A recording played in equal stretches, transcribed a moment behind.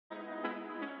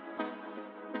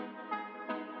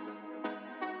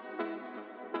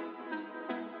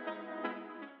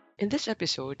In this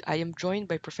episode, I am joined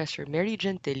by Professor Mary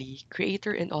Gentili,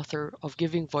 creator and author of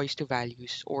Giving Voice to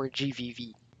Values, or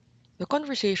GVV. The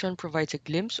conversation provides a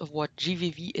glimpse of what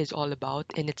GVV is all about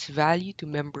and its value to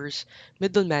members,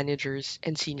 middle managers,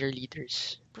 and senior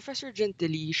leaders. Professor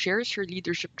Gentili shares her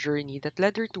leadership journey that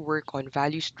led her to work on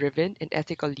values driven and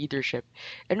ethical leadership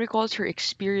and recalls her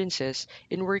experiences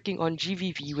in working on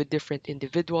GVV with different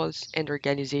individuals and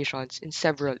organizations in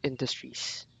several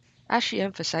industries. As she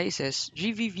emphasizes,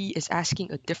 GVV is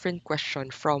asking a different question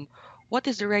from what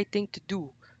is the right thing to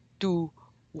do to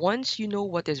once you know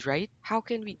what is right, how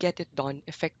can we get it done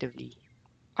effectively?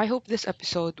 I hope this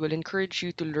episode will encourage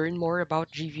you to learn more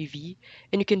about GVV,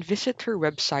 and you can visit her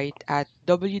website at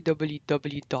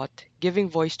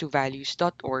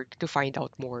www.givingvoicetovalues.org to find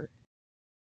out more.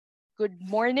 Good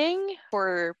morning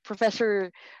for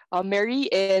Professor Mary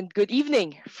and good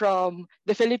evening from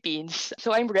the Philippines.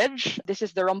 So I'm Reg. This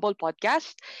is the Rumble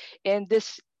podcast. And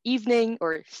this evening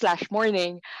or slash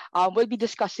morning, we'll be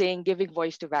discussing giving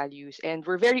voice to values. And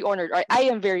we're very honored, or I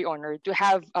am very honored to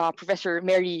have Professor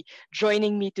Mary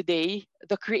joining me today,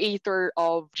 the creator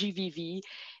of GVV.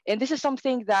 And this is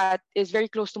something that is very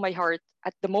close to my heart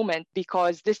at the moment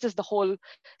because this is the whole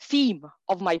theme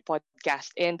of my podcast.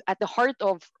 And at the heart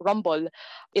of Rumble,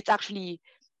 it's actually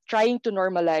trying to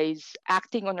normalize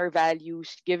acting on our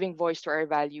values, giving voice to our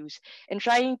values, and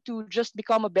trying to just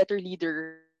become a better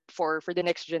leader for the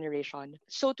next generation.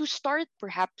 So to start,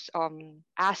 perhaps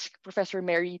ask Professor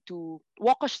Mary to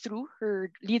walk us through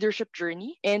her leadership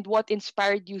journey and what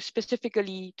inspired you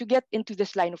specifically to get into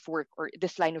this line of work or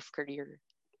this line of career.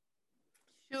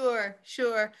 Sure,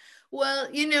 sure. Well,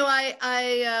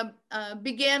 I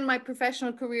began my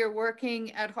professional career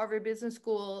working at Harvard Business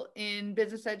School in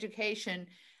business education.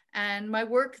 And my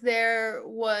work there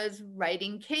was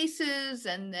writing cases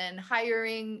and then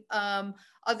hiring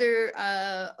other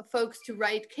folks to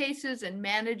write cases and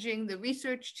managing the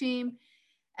research team.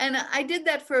 And I did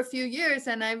that for a few years,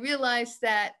 and I realized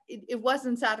that it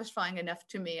wasn't satisfying enough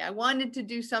to me. I wanted to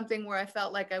do something where I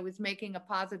felt like I was making a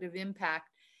positive impact.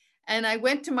 And I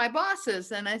went to my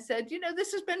bosses and I said,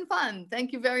 this has been fun.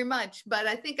 Thank you very much. But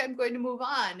I think I'm going to move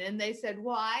on. And they said,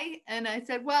 why? And I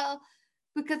said, well,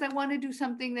 because I want to do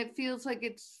something that feels like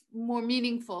it's more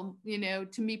meaningful,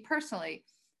 to me personally,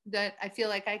 that I feel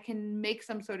like I can make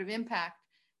some sort of impact.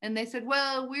 And they said,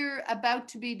 well, we're about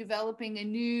to be developing a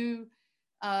new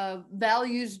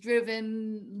values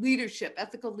driven leadership,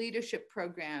 ethical leadership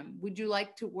program. Would you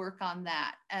like to work on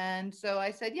that? And so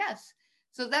I said, yes.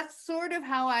 So that's sort of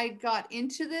how I got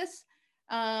into this.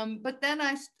 But then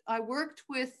I worked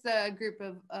with a group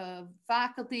of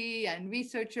faculty and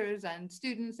researchers and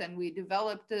students, and we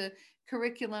developed a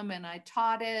curriculum and I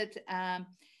taught it. And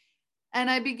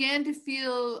I began to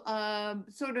feel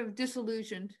sort of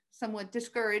disillusioned, somewhat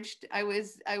discouraged. I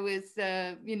was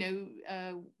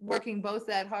working both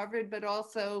at Harvard, but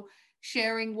also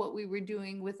sharing what we were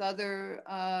doing with other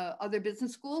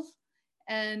business schools.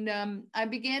 And I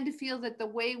began to feel that the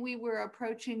way we were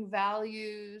approaching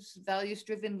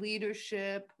values-driven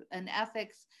leadership and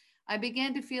ethics, I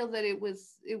began to feel that it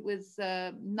was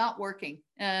not working.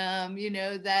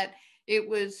 That it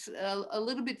was a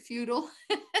little bit futile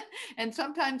and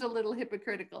sometimes a little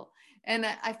hypocritical. And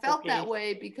I felt that Okay.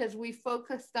 way because we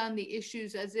focused on the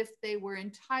issues as if they were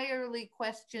entirely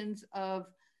questions of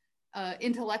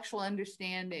intellectual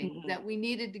understanding, Mm-hmm. that we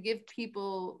needed to give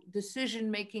people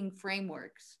decision making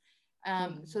frameworks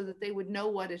Mm-hmm. so that they would know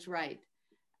what is right.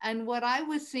 And what I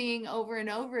was seeing over and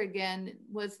over again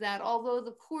was that although,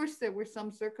 of course, there were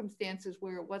some circumstances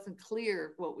where it wasn't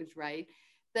clear what was right,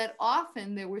 that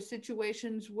often there were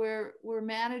situations where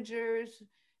managers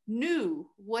knew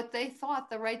what they thought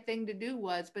the right thing to do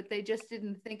was, but they just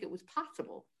didn't think it was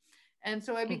possible. And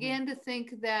so I Mm-hmm. began to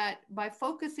think that by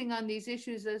focusing on these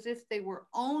issues as if they were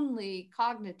only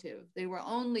cognitive, they were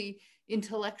only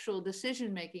intellectual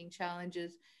decision making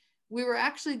challenges, we were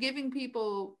actually giving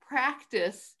people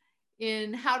practice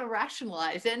in how to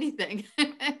rationalize anything,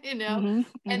 you know, Mm-hmm.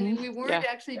 and Mm-hmm. we weren't Yeah.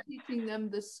 actually teaching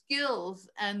them the skills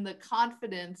and the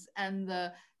confidence and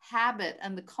the habit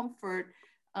and the comfort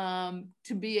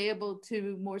to be able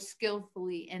to more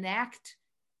skillfully enact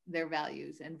their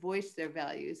values and voice their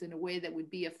values in a way that would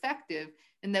be effective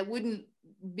and that wouldn't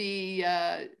be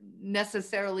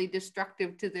necessarily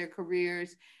destructive to their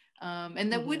careers,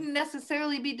 and that Mm-hmm. wouldn't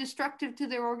necessarily be destructive to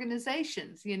their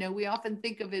organizations. We often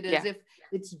think of it as Yeah. if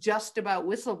it's just about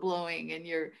whistleblowing and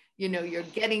you're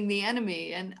getting the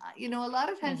enemy. And a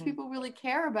lot of times Mm-hmm. people really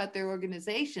care about their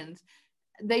organizations.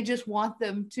 They just want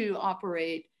them to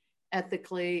operate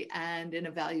ethically and in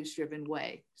a values driven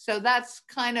way. So that's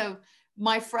kind of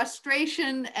my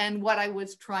frustration and what I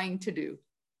was trying to do.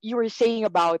 you were saying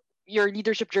about your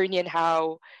leadership journey and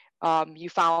how you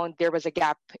found there was a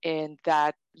gap in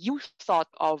that you thought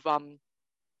of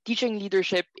teaching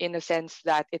leadership in a sense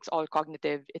that it's all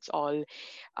cognitive, it's all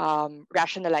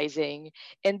rationalizing.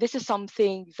 And this is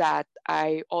something that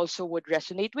I also would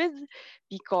resonate with,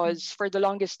 because for the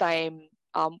longest time,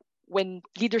 when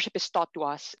leadership is taught to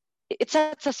us, it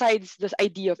sets aside this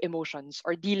idea of emotions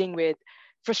or dealing with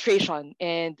frustration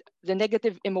and the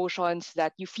negative emotions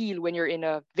that you feel when you're in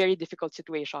a very difficult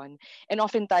situation. And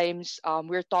oftentimes,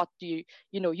 we're taught to,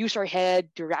 use our head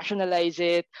to rationalize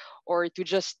it, or to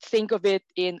just think of it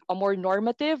in a more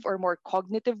normative or more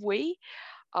cognitive way.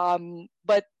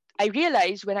 But I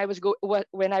realized when I was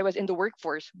in the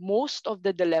workforce, most of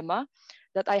the dilemma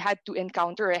that I had to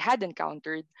encounter, or I had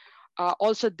encountered,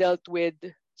 also dealt with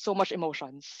so much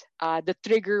emotions. The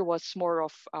trigger was more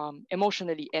of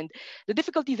emotionally, and the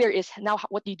difficulty there is now,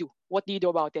 what do you do? What do you do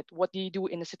about it? What do you do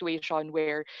in a situation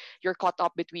where you're caught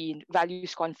up between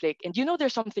values conflict, and you know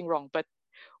there's something wrong, but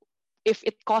if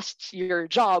it costs your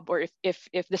job, or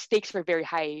if the stakes are very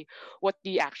high, what do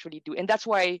you actually do? And that's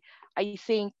why I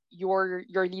think your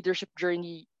leadership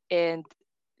journey, and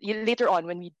later on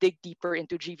when we dig deeper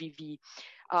into GVV,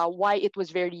 why it was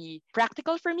very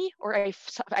practical for me, or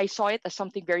I saw it as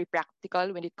something very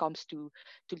practical when it comes to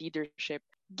leadership.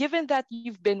 Given that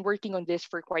you've been working on this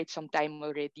for quite some time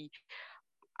already,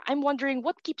 I'm wondering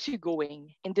what keeps you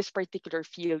going in this particular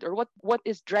field, or what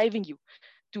is driving you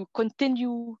to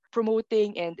continue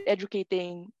promoting and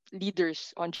educating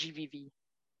leaders on GVV?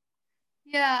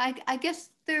 Yeah, I guess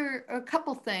there are a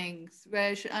couple things,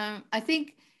 Raj. I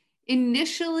think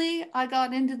initially I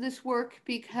got into this work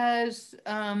because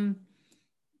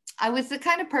I was the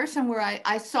kind of person where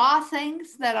I saw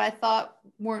things that I thought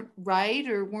weren't right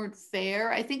or weren't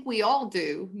fair. I think we all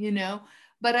do,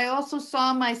 but I also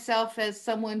saw myself as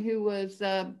someone who was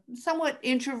somewhat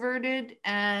introverted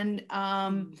and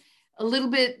a little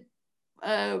bit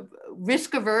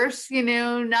risk averse,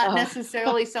 not Uh,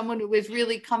 necessarily someone who was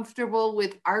really comfortable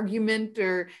with argument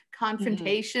or mhm,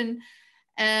 confrontation.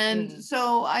 And mhm,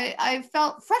 so I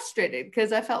felt frustrated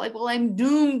because I felt like, well, I'm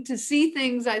doomed to see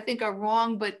things I think are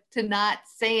wrong, but to not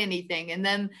say anything. And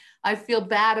then I feel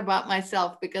bad about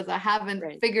myself because I haven't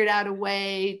right. figured out a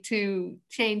way to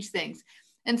change things.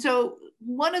 And so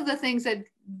one of the things that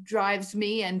drives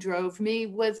me and drove me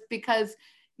was because,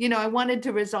 I wanted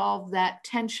to resolve that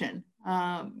tension,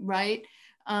 right?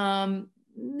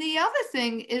 The other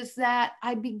thing is that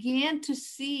I began to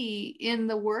see in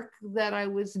the work that I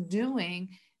was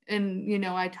doing, and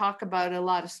I talk about a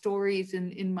lot of stories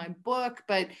in my book,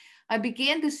 but I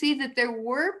began to see that there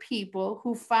were people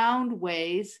who found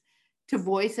ways to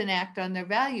voice and act on their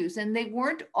values, and they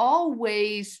weren't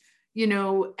always,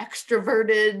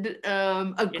 extroverted,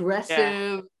 Yeah.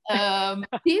 aggressive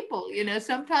people.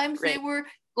 Sometimes they Right. were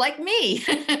like me,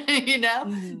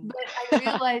 Mhm. but I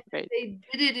realized Right. they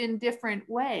did it in different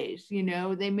ways. They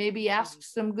maybe Mhm. asked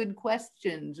some good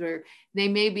questions, or they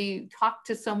maybe talked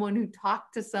to someone who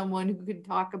talked to someone who could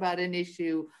talk about an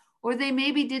issue, or they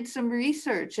maybe did some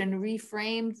research and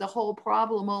reframed the whole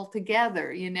problem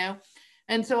altogether.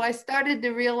 And so I started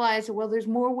to realize, well, there's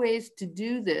more ways to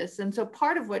do this. And so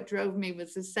part of what drove me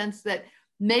was the sense that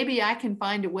maybe I can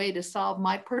find a way to solve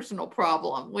my personal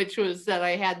problem, which was that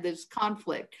I had this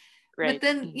conflict. But Right.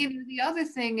 then, Mhm. the other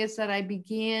thing is that I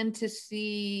began to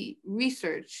see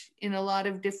research in a lot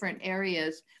of different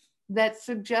areas that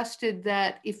suggested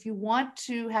that if you want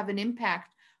to have an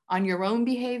impact on your own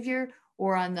behavior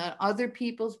or on the other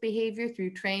people's behavior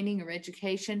through training or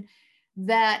education,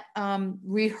 that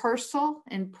rehearsal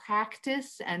and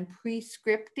practice and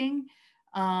pre-scripting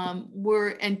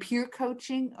and peer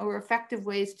coaching are effective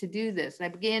ways to do this. And I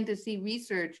began to see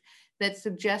research that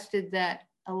suggested that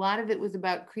a lot of it was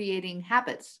about creating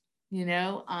habits,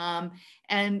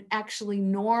 and actually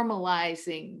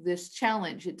normalizing this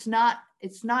challenge. It's not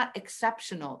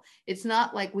exceptional. It's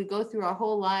not like we go through our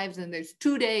whole lives and there's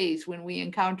 2 days when we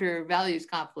encounter values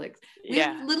conflicts. We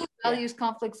have Yeah. little Yeah. values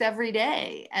conflicts every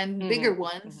day, and bigger Mhm. Mhm.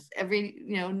 ones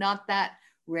not that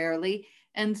rarely.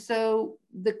 And so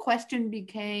the question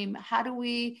became, how do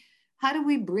we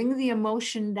bring the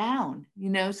emotion down,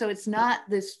 so it's not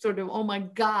this sort of, oh my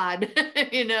god,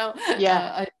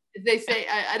 Yeah. they say,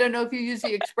 I don't know if you use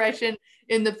the expression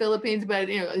in the Philippines, but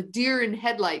a deer in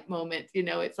headlight moment,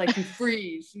 it's like you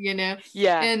freeze, Yeah.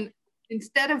 and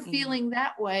instead of Mhm. feeling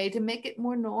that way, to make it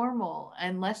more normal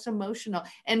and less emotional.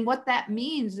 And what that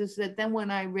means is that then when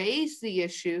I raise the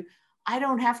issue, I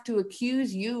don't have to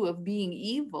accuse you of being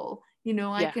evil.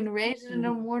 I Yeah. can raise it in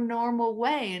a Mhm. more normal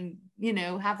way. And,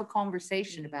 have a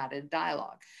conversation about it,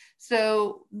 dialogue.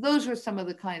 So those were some of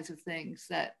the kinds of things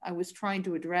that I was trying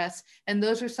to address. And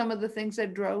those are some of the things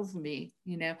that drove me.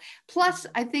 Plus,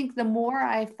 I think the more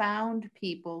I found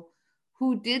people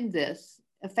who did this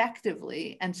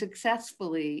effectively and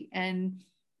successfully and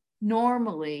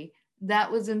normally,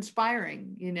 that was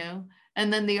inspiring.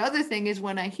 And then the other thing is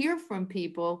when I hear from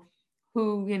people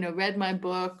who, read my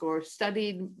book or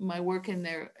studied my work in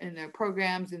their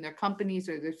programs, in their companies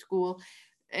or their school,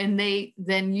 and they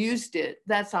then used it,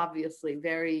 that's obviously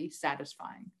very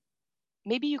satisfying.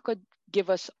 Maybe you could give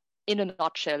us, in a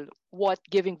nutshell, what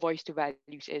giving voice to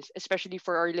values is, especially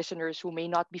for our listeners who may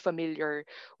not be familiar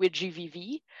with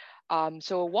GVV.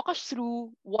 So walk us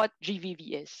through what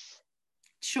GVV is.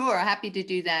 Sure, happy to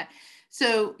do that.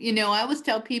 So, I always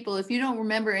tell people, if you don't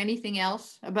remember anything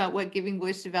else about what giving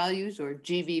voice to values or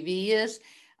GVV is,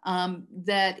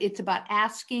 that it's about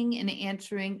asking and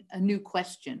answering a new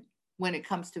question when it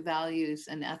comes to values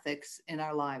and ethics in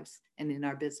our lives and in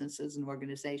our businesses and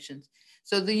organizations.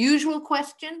 So the usual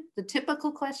question, the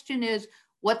typical question is,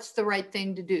 what's the right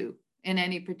thing to do in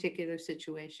any particular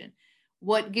situation?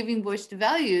 What giving voice to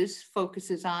values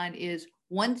focuses on is,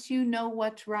 once you know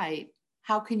what's right,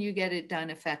 how can you get it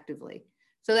done effectively?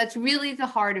 So that's really the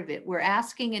heart of it. We're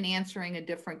asking and answering a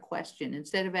different question.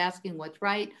 Instead of asking what's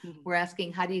right, we're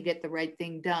asking, how do you get the right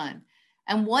thing done?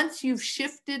 And once you've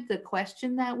shifted the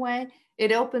question that way,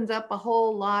 it opens up a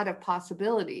whole lot of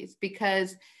possibilities,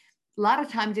 because a lot of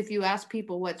times if you ask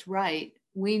people what's right,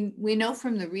 we know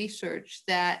from the research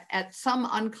that at some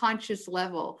unconscious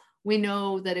level, we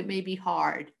know that it may be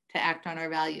hard to act on our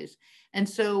values. And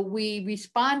so we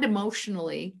respond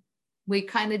emotionally. We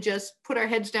kind of just put our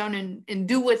heads down and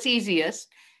do what's easiest.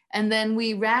 And then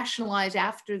we rationalize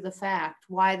after the fact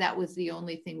why that was the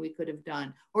only thing we could have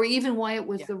done, or even why it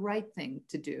was the right thing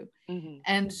to do.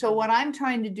 And so what I'm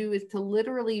trying to do is to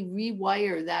literally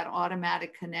rewire that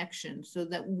automatic connection so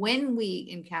that when we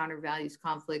encounter values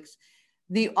conflicts,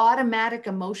 the automatic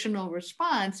emotional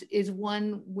response is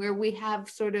one where we have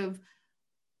sort of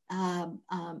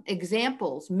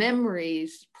examples,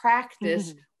 memories,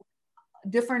 practice,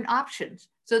 different options,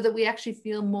 so that we actually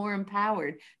feel more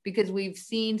empowered, because we've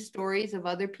seen stories of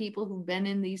other people who've been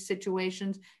in these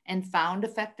situations and found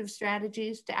effective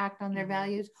strategies to act on their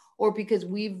values, or because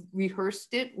we've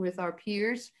rehearsed it with our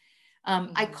peers.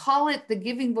 I call it the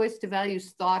giving voice to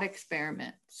values thought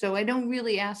experiment. So I don't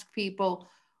really ask people,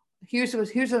 here's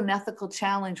an ethical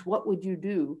challenge, what would you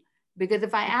do? Because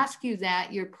if I ask you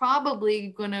that, you're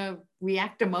probably going to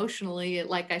react emotionally,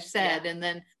 like I said, and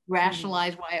then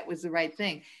rationalize why it was the right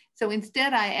thing. So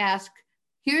instead I ask,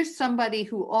 here's somebody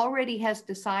who already has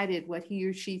decided what he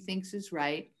or she thinks is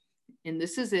right, and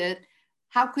this is it.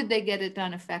 How could they get it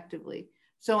done effectively?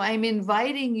 So I'm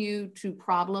inviting you to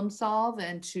problem solve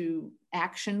and to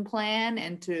action plan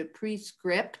and to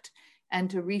pre-script and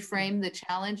to reframe the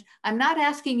challenge. I'm not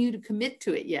asking you to commit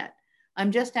to it yet.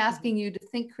 I'm just asking you to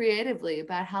think creatively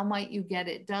about how might you get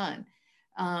it done.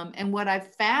 And what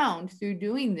I've found through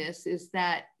doing this is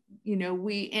that,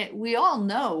 we all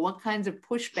know what kinds of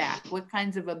pushback, what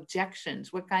kinds of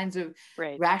objections, what kinds of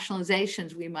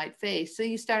rationalizations we might face. So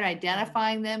you start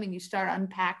identifying them and you start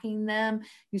unpacking them.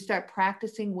 You start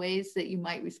practicing ways that you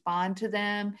might respond to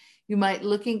them. You might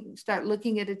start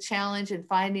looking at a challenge and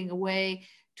finding a way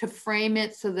to frame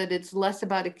it so that it's less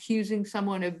about accusing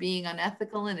someone of being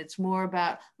unethical and it's more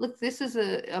about, look, this is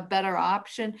a better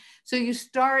option. So you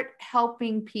start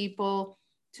helping people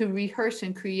to rehearse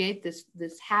and create this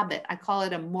habit. I call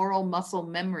it a moral muscle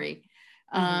memory.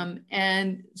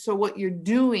 And so what you're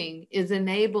doing is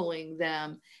enabling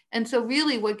them. And so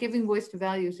really what giving voice to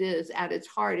values is at its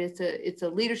heart, it's a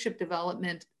leadership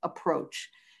development approach.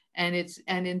 And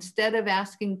instead of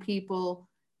asking people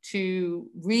to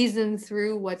reason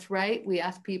through what's right, we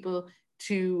ask people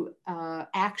to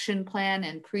action plan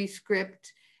and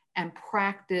prescript and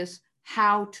practice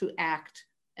how to act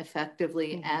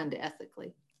effectively and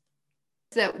ethically.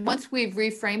 That once we've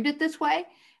reframed it this way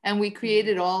and we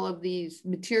created all of these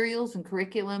materials and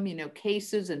curriculum,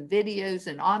 cases and videos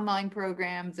and online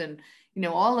programs and,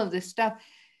 all of this stuff,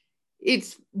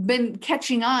 it's been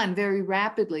catching on very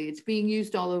rapidly. It's being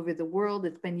used all over the world.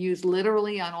 It's been used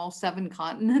literally on all 7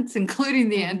 continents, including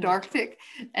the Antarctic.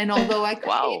 And although I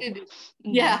created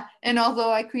it, and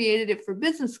although I created it for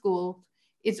business school,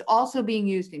 it's also being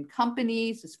used in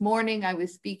companies. This morning, I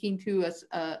was speaking to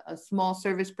a small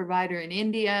service provider in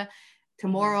India.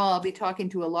 Tomorrow, I'll be talking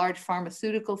to a large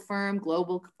pharmaceutical firm,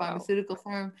 global pharmaceutical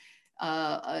firm.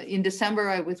 In December,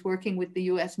 I was working with the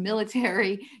U.S.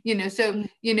 military, so,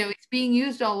 it's being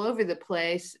used all over the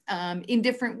place in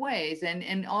different ways.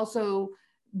 And also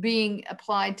being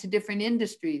applied to different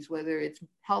industries, whether it's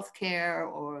healthcare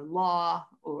or law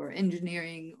or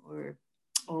engineering or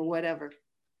whatever.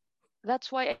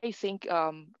 That's why I think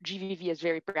GVV is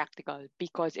very practical,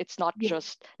 because it's not Yeah,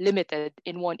 just limited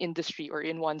in one industry or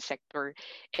in one sector.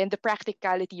 And the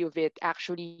practicality of it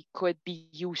actually could be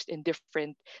used in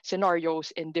different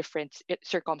scenarios, in different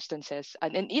circumstances,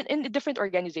 and in different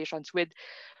organizations with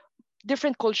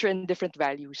different culture and different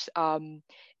values.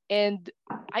 And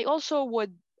I also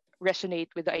would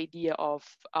resonate with the idea of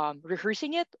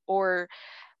rehearsing it, or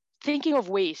thinking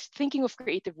of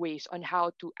creative ways on how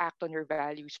to act on your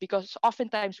values. Because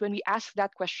oftentimes when we ask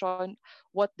that question,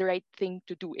 what the right thing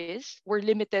to do is, we're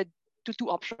limited to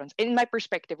two options. In my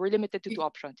perspective, we're limited to two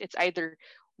options. It's either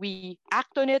we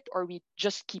act on it or we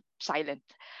just keep silent.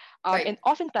 right. And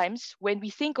oftentimes when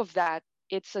we think of that,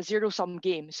 it's a zero sum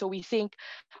game. So we think,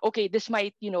 okay, this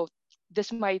might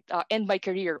end my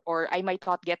career, or I might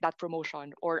not get that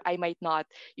promotion, or I might not,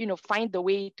 find the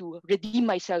way to redeem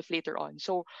myself later on.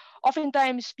 So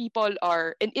oftentimes people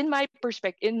are, and in my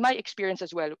perspective, in my experience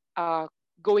as well,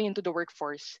 going into the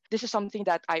workforce, this is something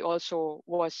that I also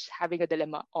was having a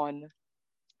dilemma on.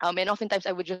 And oftentimes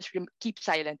I would just keep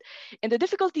silent. And the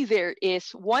difficulty there is,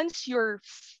 once you're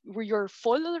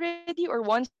full already, or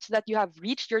once that you have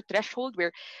reached your threshold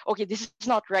where, okay, this is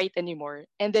not right anymore,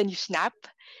 and then you snap,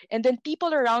 and then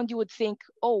people around you would think,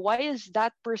 oh, why is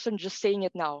that person just saying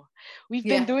it now? We've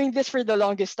been Yeah, doing this for the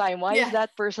longest time. Why is yeah,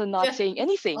 that person not yeah. saying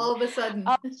anything? All of a sudden.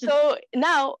 So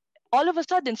now, all of a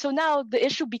sudden, so now the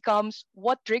issue becomes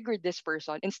what triggered this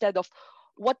person, instead of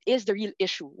what is the real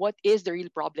issue, what is the real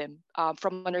problem,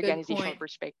 from an Good organizational point.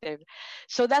 perspective.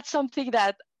 So that's something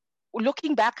that,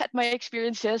 looking back at my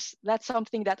experiences, that's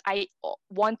something that I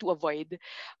want to avoid,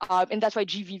 and that's why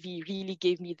GVV really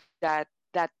gave me that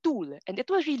tool, and it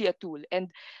was really a tool.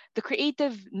 And the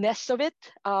creativeness of it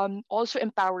also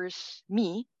empowers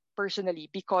me personally,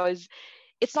 because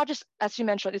it's not just, as you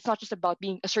mentioned, it's not just about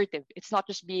being assertive. It's not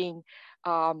just being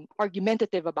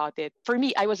argumentative about it. For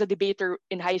me, I was a debater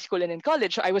in high school and in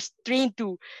college. I was trained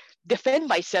to defend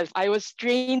myself. I was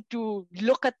trained to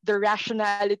look at the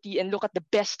rationality and look at the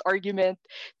best argument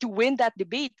to win that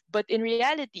debate. But in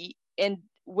reality, and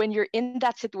when you're in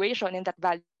that situation, in that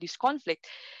values conflict,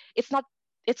 it's not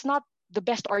it's not the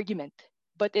best argument,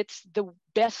 but it's the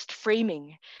best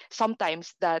framing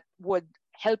sometimes that would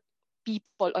help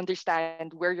people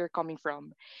understand where you're coming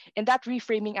from. And that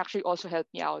reframing actually also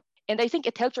helped me out. And I think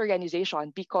it helps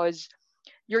organization, because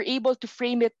you're able to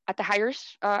frame it at a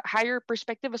higher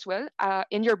perspective as well.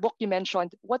 In your book, you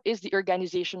mentioned what is the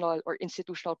organizational or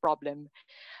institutional problem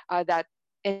that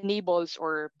enables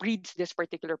or breeds this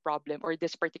particular problem or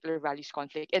this particular values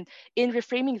conflict. And in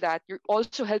reframing that, you're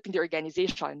also helping the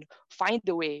organization find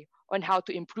the way on how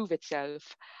to improve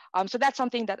itself. So that's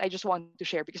something that I just want to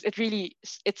share, because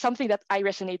it's something that I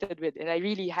resonated with, and I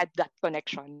really had that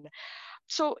connection.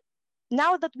 So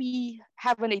now that we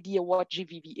have an idea what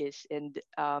GVV is, and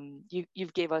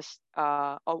you've gave us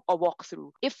a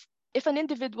walkthrough, if an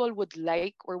individual would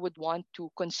like or would want to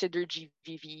consider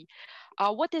GVV,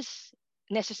 what is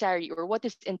necessary, or what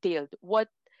is entailed? What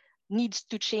needs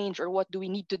to change, or what do we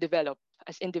need to develop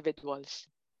as individuals?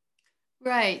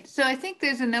 Right. So I think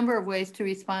there's a number of ways to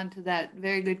respond to that.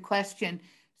 Very good question.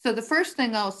 So the first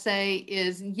thing I'll say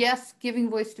is yes, giving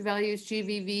voice to values,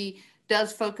 GVV,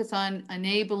 does focus on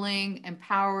enabling,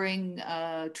 empowering,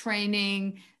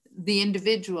 training the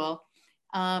individual.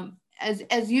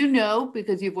 As you know,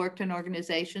 because you've worked in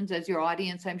organizations, as your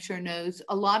audience I'm sure knows,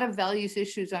 a lot of values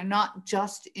issues are not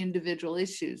just individual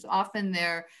issues. Often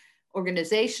they're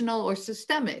organizational or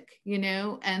systemic,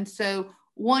 and so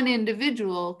one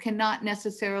individual cannot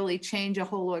necessarily change a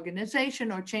whole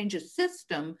organization or change a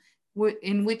system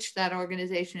in which that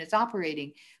organization is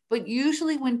operating. But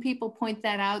usually when people point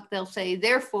that out, they'll say,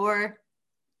 therefore,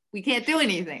 we can't do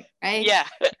anything, right? Yeah.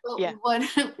 But Yeah.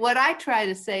 what I try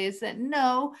to say is that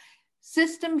no,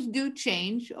 systems do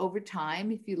change over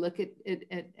time if you look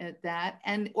at that,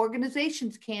 and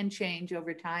organizations can change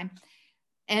over time.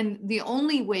 And the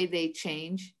only way they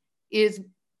change is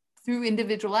through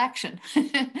individual action.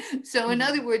 So in Mm-hmm.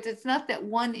 other words, it's not that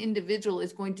one individual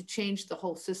is going to change the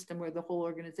whole system or the whole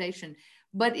organization,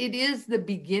 but it is the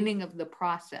beginning of the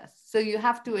process. So you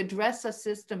have to address a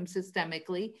system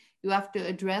systemically, you have to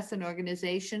address an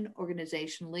organization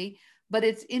organizationally, but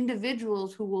it's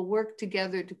individuals who will work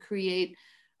together to create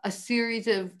a series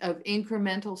of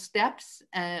incremental steps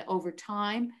over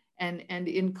time, and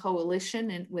in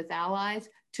coalition and with allies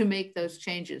to make those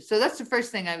changes. So that's the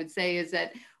first thing I would say, is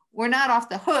that we're not off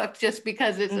the hook just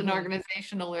because it's an Mm-hmm.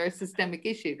 organizational or a systemic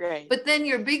issue. Right. But then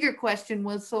your bigger question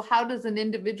was, so how does an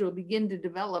individual begin to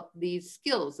develop these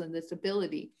skills and this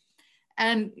ability?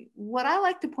 And what I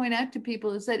like to point out to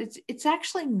people is that it's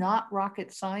actually not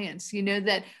rocket science, you know,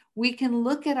 that we can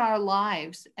look at our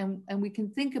lives and we can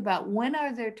think about, when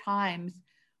are there times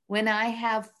when I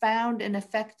have found an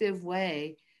effective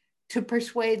way to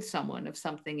persuade someone of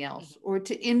something else or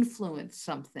to influence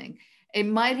something. It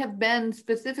might have been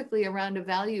specifically around a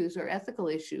values or ethical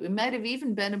issue. It might have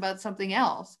even been about something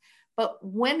else. But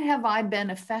when have I been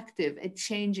effective at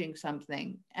changing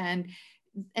something? And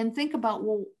think about,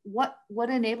 well, what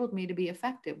enabled me to be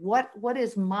effective? What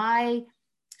is my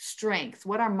strength?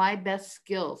 What are my best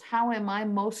skills? How am I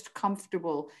most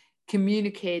comfortable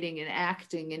communicating and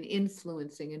acting and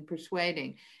influencing and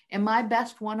persuading? Am I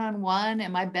best one-on-one?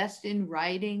 Am I best in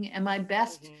writing? Am I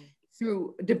best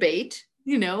through debate,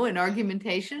 you know, and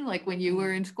argumentation, like when you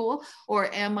were in school?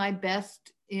 Or am I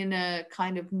best in a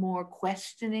kind of more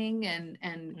questioning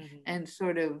and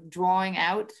sort of drawing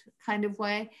out kind of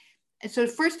way? And so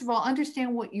first of all,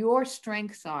 understand what your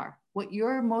strengths are, what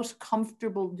you're most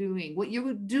comfortable doing, what you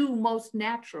would do most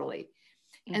naturally.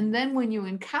 And then when you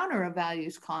encounter a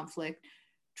values conflict,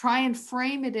 try and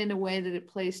frame it in a way that it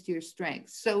plays to your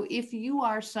strengths. So if you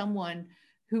are someone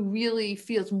who really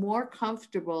feels more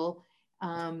comfortable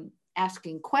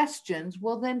asking questions,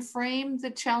 well, then frame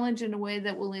the challenge in a way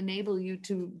that will enable you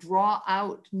to draw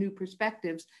out new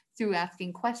perspectives through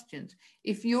asking questions.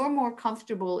 If you're more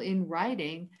comfortable in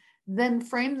writing, then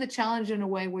frame the challenge in a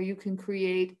way where you can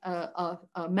create a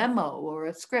memo or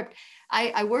a script.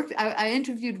 I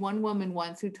interviewed one woman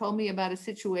once who told me about a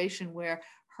situation where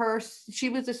she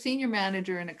was a senior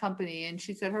manager in a company, and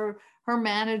she said her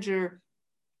manager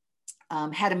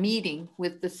had a meeting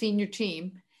with the senior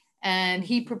team, and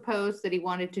he proposed that he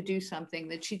wanted to do something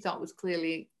that she thought was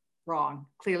clearly wrong,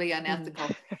 clearly unethical.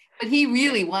 But he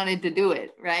really wanted to do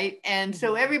it, right? And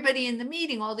so everybody in the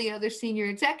meeting, all the other senior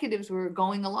executives, were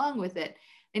going along with it.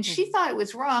 And she thought it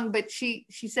was wrong, but she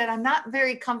said, I'm not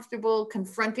very comfortable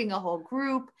confronting a whole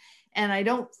group, and I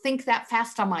don't think that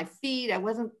fast on my feet. I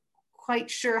wasn't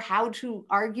quite sure how to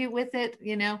argue with it,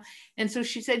 you know? And so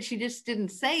she said she just didn't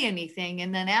say anything.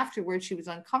 And then afterwards, she was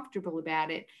uncomfortable about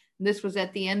it. And this was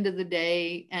at the end of the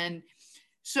day. And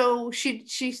so she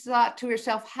thought to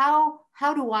herself, how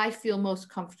do I feel most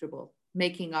comfortable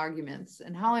making arguments,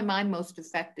 and how am I most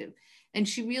effective? And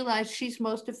she realized she's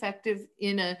most effective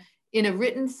in a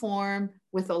written form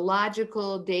with a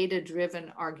logical,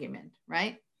 data-driven argument,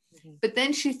 right? But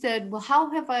then she said, well,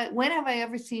 when have I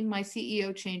ever seen my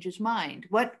CEO change his mind?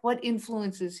 What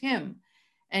influences him?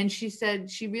 And she said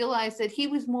she realized that he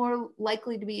was more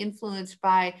likely to be influenced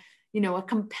by, you know, a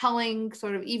compelling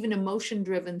sort of even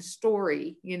emotion-driven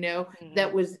story, you know,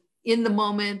 that was in the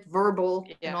moment, verbal,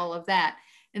 and all of that.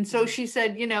 And so she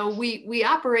said, you know, we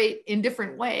operate in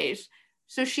different ways.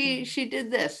 So she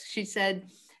did this. She said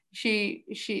she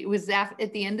was at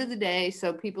the end of the day,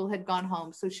 so people had gone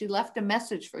home. So she left a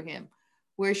message for him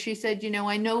where she said, you know,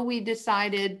 I know we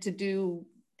decided to do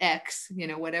X, you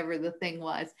know, whatever the thing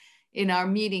was, in our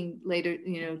meeting later,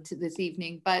 you know, to this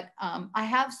evening, but I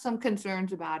have some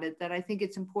concerns about it that I think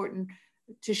it's important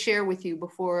to share with you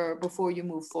before you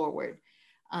move forward.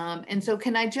 And so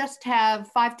can I just have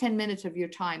 5-10 minutes of your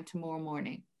time tomorrow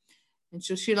morning? And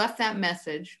so she left that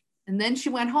message, and then she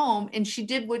went home and she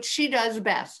did what she does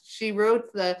best. She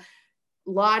wrote the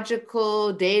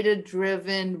logical,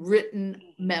 data-driven written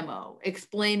memo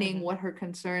explaining what her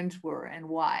concerns were and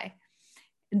why.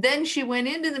 Then she went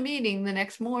into the meeting the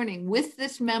next morning with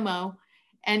this memo,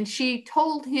 and she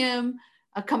told him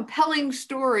a compelling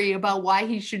story about why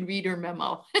he should read her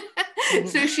memo.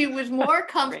 So she was more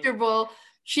comfortable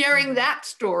sharing that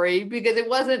story because it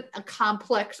wasn't a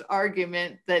complex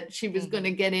argument that she was going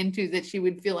to get into that she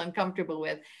would feel uncomfortable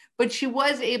with. But she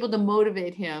was able to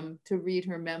motivate him to read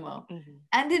her memo.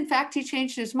 And in fact, he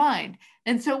changed his mind.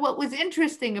 And so what was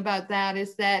interesting about that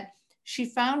is that she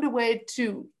found a way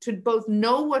to both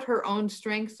know what her own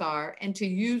strengths are and to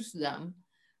use them,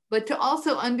 but to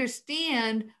also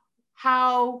understand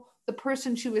how the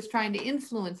person she was trying to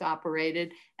influence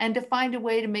operated, and to find a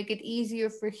way to make it easier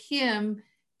for him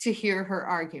to hear her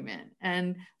argument.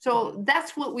 And so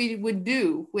that's what we would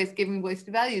do with Giving Voice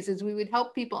to Values, is we would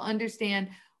help people understand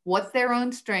what their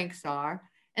own strengths are,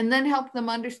 and then help them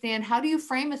understand, how do you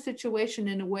frame a situation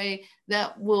in a way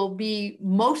that will be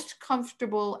most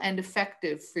comfortable and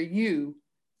effective for you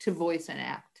to voice and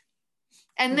act.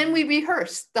 And then we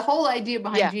rehearse. The whole idea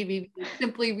behind GVV is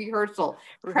simply rehearsal,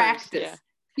 practice.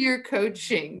 peer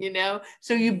coaching,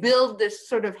 So you build this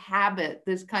sort of habit,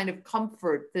 this kind of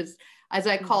comfort, this, as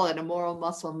I call it, a moral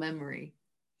muscle memory.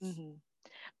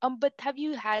 Mm-hmm. But have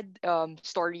you had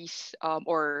stories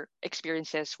or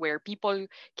experiences where people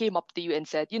came up to you and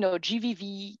said,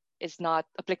 GVV is not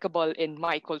applicable in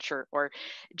my culture, or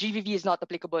GVV is not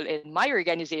applicable in my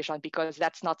organization because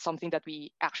that's not something that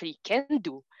we actually can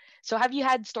do. So have you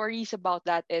had stories about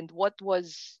that, and what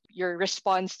was your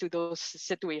response to those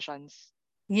situations?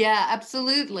 Yeah,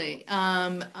 absolutely.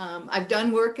 I've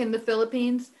done work in the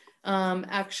Philippines.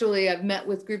 Actually, I've met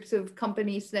with groups of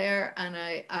companies there, and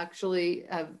I actually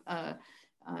have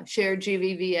shared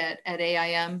GVV at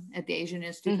AIM, at the Asian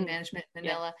Institute of Management in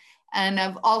Manila. Yeah. And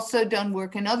I've also done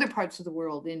work in other parts of the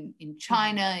world, in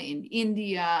China, in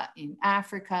India, in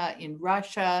Africa, in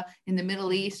Russia, in the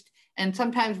Middle East. And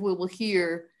sometimes we will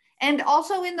hear, and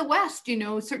also in the West,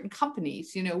 certain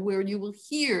companies, where you will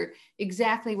hear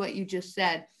exactly what you just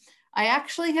said. I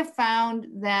actually have found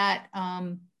that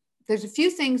there's a few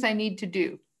things I need to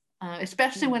do,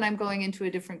 especially when I'm going into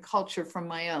a different culture from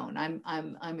my own.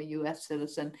 I'm a U.S.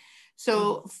 citizen.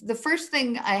 So the first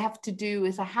thing I have to do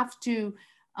is I have to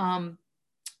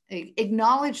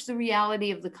acknowledge the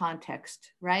reality of the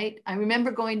context, right? I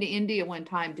remember going to India one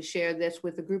time to share this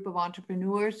with a group of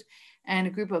entrepreneurs and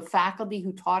a group of faculty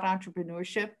who taught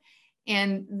entrepreneurship.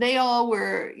 And they all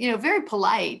were, very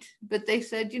polite, but they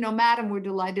said, Madam, we're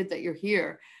delighted that you're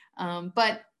here.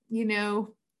 But,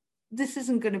 this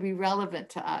isn't going to be relevant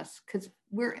to us because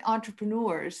we're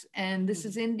entrepreneurs and this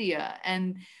is India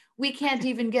and we can't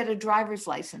even get a driver's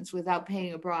license without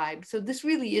paying a bribe. So this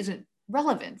really isn't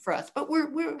relevant for us, but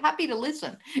we're happy to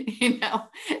listen,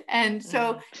 And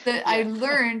so I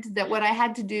learned that what I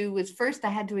had to do was, first I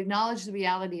had to acknowledge the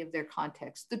reality of their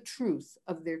context, the truth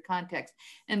of their context.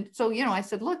 And so, I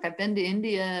said, look, I've been to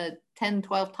India 10,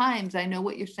 12 times. I know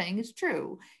what you're saying is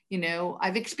true.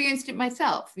 I've experienced it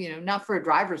myself, not for a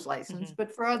driver's license,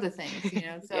 but for other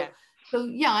things, So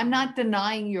I'm not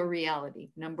denying your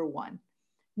reality, number one.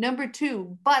 Number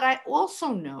two, but I also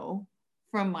know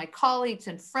from my colleagues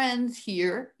and friends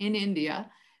here in India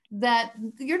that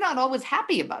you're not always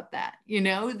happy about that,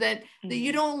 that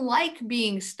you don't like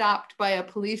being stopped by a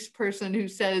police person who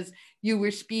says you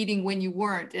were speeding when you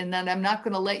weren't, and that I'm not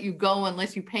going to let you go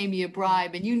unless you pay me a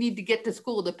bribe, and you need to get to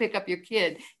school to pick up your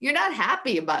kid. You're not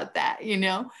happy about that,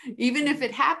 even if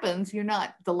it happens, you're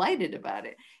not delighted about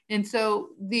it. And so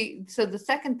the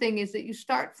second thing is that you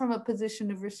start from a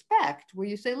position of respect where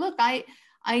you say, look,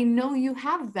 I know you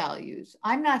have values.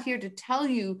 I'm not here to tell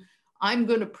you I'm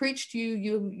going to preach to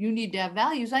you, you need to have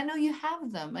values. I know you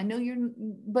have them. I know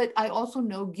but I also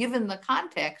know, given the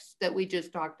context that we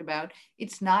just talked about,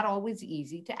 it's not always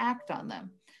easy to act on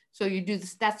them. So you do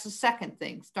this. That's the second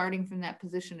thing, starting from that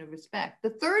position of respect.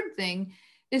 The third thing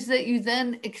is that you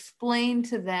then explain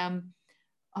to them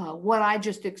what I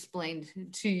just explained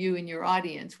to you and your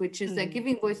audience, which is that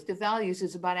giving voice to values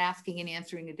is about asking and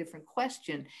answering a different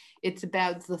question. It's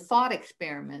about the thought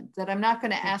experiment, that I'm not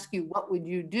going to ask you, what would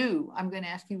you do? I'm going to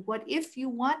ask you, what if you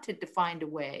wanted to find a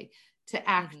way to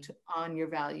act on your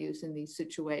values in these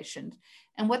situations?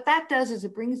 And what that does is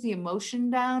it brings the emotion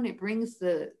down, it brings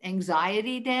the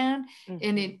anxiety down,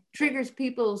 and it triggers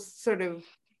people's sort of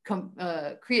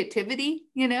creativity,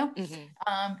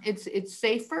 it's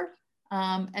safer.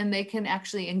 And they can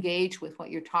actually engage with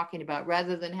what you're talking about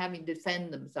rather than having to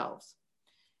defend themselves.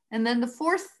 And then the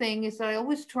fourth thing is that I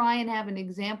always try and have an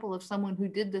example of someone who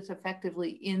did this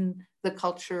effectively in the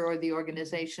culture or the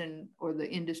organization or the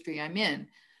industry I'm in.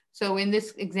 So in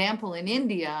this example in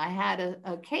India, I had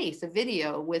a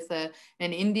video with an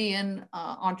Indian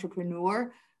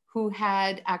entrepreneur who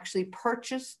had actually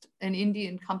purchased an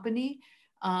Indian company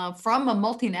from a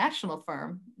multinational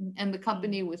firm, and the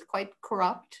company was quite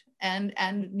corrupt and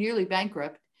nearly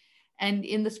bankrupt. And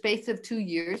in the space of 2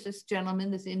 years, this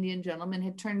Indian gentleman,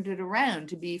 had turned it around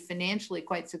to be financially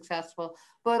quite successful,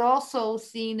 but also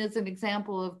seen as an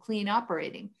example of clean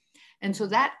operating. And so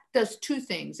that does two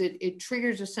things. It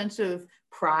triggers a sense of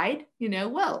pride, they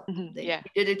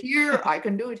did it here, I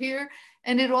can do it here.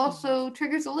 And it also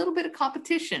triggers a little bit of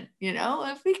competition,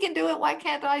 if we can do it, why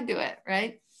can't I do it,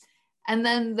 right? And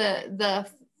then the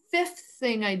fifth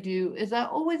thing I do is I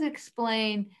always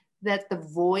explain that the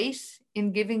voice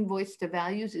in giving voice to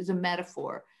values is a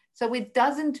metaphor. So it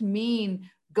doesn't mean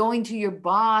going to your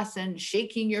boss and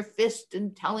shaking your fist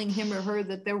and telling him or her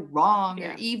that they're wrong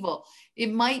or evil.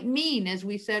 It might mean, as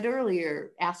we said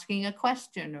earlier, asking a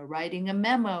question or writing a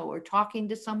memo or talking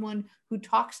to someone who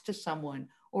talks to someone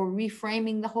or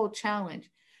reframing the whole challenge.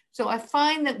 So I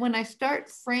find that when I start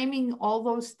framing all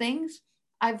those things,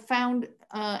 I've found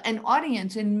an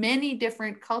audience in many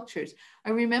different cultures.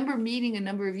 I remember meeting a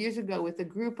number of years ago with a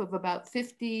group of about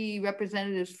 50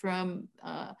 representatives from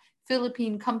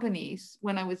Philippine companies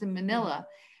when I was in Manila.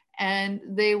 And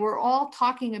they were all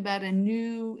talking about a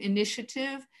new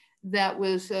initiative that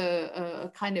was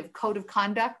a kind of code of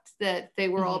conduct that they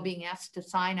were all being asked to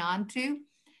sign on to.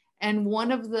 And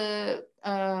one of the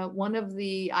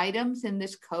items in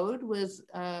this code was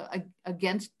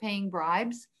against paying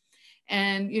bribes.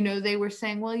 And, they were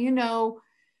saying, well,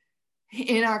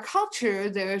 in our culture,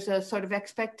 there's a sort of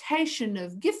expectation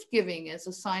of gift giving as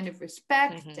a sign of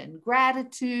respect and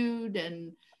gratitude.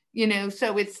 And,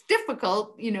 so it's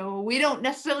difficult, we don't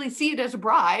necessarily see it as a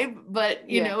bribe, but,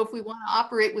 if we want to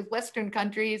operate with Western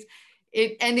countries,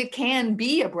 it can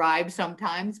be a bribe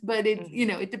sometimes, but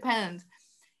it depends.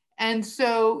 And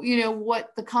so,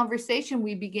 what the conversation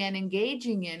we began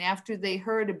engaging in after they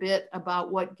heard a bit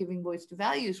about what giving voice to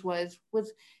values was,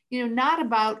 not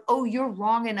about, oh, you're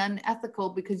wrong and unethical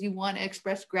because you want to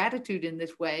express gratitude in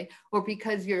this way, or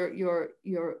because your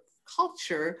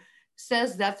culture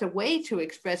says that's a way to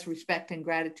express respect and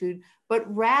gratitude, but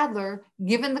rather,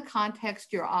 given the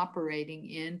context you're operating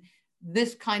in,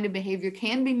 this kind of behavior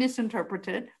can be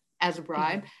misinterpreted as a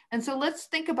bribe. And so let's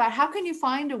think about how can you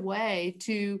find a way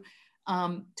to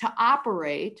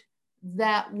operate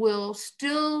that will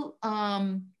still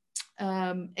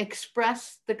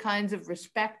express the kinds of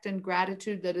respect and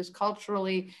gratitude that is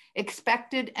culturally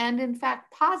expected and in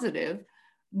fact positive,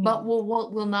 but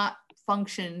will not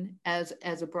function as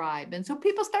a bribe. And so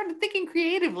people started thinking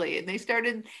creatively, and they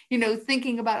started,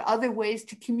 thinking about other ways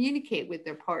to communicate with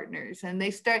their partners. And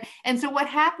so what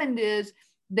happened is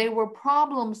they were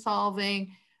problem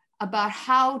solving about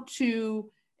how to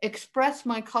express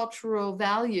my cultural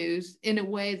values in a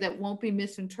way that won't be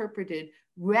misinterpreted,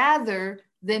 rather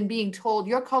than being told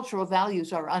your cultural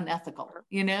values are unethical.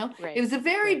 Right. It was a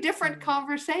very different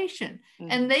conversation.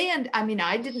 And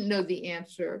I didn't know the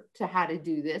answer to how to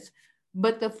do this,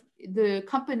 but the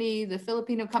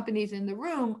Filipino companies in the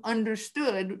room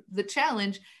understood the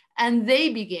challenge, and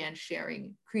they began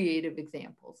sharing creative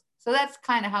examples. So that's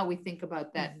kind of how we think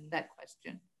about that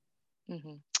question.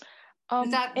 Does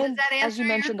that answer as you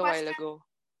mentioned your question? a while ago,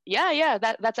 yeah,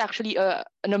 that's actually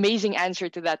an amazing answer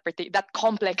to that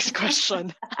complex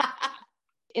question.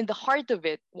 In the heart of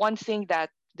it, one thing that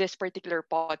this particular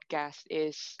podcast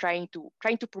is trying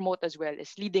to promote as well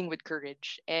is leading with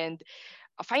courage, and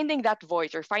finding that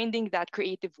voice or finding that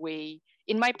creative way.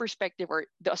 In my perspective, or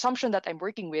the assumption that I'm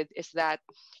working with, is that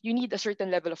you need a certain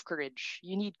level of courage.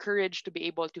 You need courage to be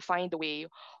able to find a way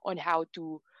on how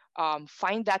to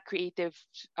find that creative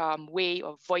way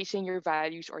of voicing your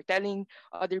values or telling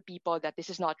other people that this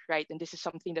is not right and this is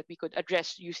something that we could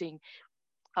address using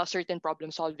certain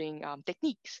problem solving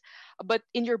techniques. But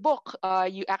in your book,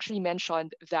 you actually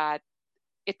mentioned that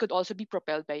it could also be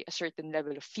propelled by a certain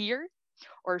level of fear,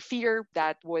 or fear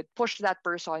that would push that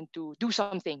person to do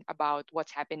something about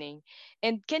what's happening.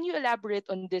 And can you elaborate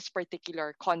on this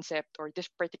particular concept or this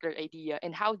particular idea,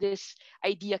 and how this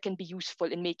idea can be useful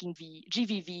in making the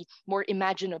GVV more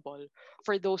imaginable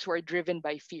for those who are driven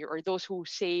by fear, or those who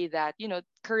say that,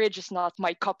 courage is not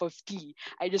my cup of tea.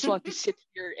 I just want to sit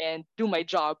here and do my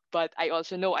job, but I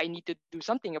also know I need to do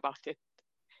something about it.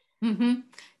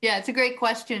 Yeah, it's a great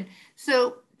question.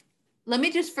 So let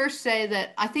me just first say that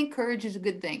I think courage is a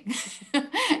good thing.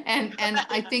 and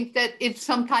I think that it's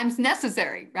sometimes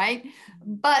necessary, right?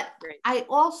 But Right. I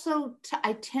also,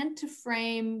 I tend to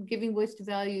frame giving voice to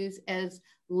values as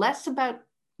less about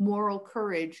moral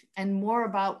courage and more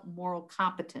about moral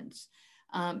competence.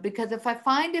 Because if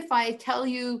I tell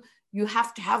you, you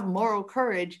have to have moral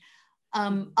courage,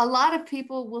 a lot of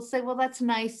people will say, well, that's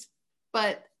nice,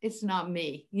 but it's not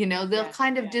me. They'll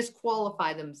kind of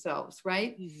disqualify themselves,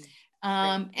 right?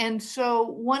 And so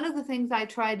one of the things I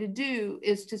try to do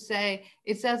is to say,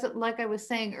 it says, like I was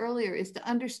saying earlier, is to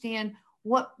understand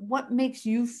what makes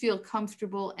you feel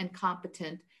comfortable and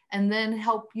competent, and then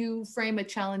help you frame a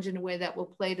challenge in a way that will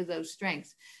play to those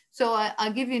strengths. So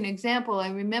I'll give you an example. I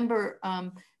remember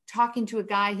talking to a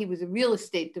guy, he was a real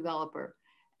estate developer,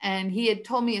 and he had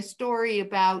told me a story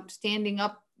about standing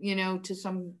up, to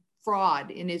some fraud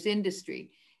in his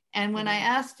industry. And when I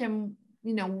asked him,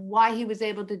 why he was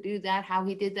able to do that, how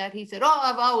he did that, he said, oh,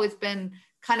 I've always been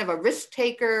kind of a risk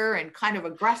taker and kind of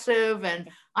aggressive. And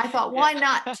I thought, why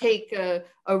not take a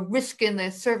risk in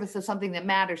the service of something that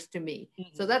matters to me?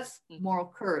 So that's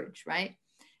moral courage, right?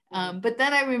 But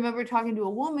then I remember talking to a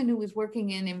woman who was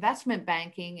working in investment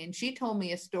banking, and she told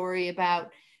me a story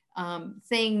about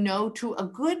saying no to a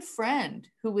good friend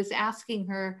who was asking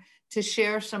her to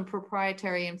share some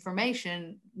proprietary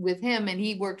information with him, and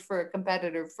he worked for a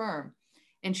competitor firm.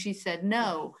 And she said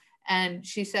no. And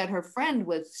she said her friend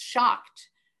was shocked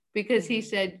because he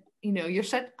said, you know,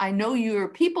 I know you're a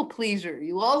people pleaser.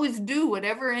 You always do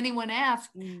whatever anyone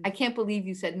asks. I can't believe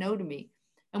you said no to me.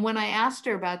 And when I asked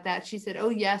her about that, she said, oh,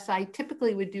 yes, I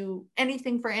typically would do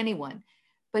anything for anyone.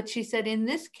 But she said, in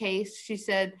this case, she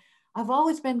said, I've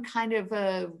always been kind of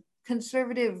a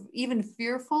conservative, even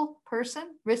fearful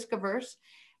person, risk averse.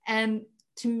 And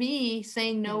to me,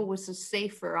 saying no was a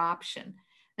safer option.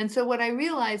 And so what I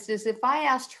realized is if I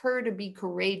asked her to be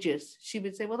courageous, she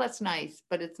would say, well, that's nice,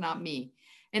 but it's not me.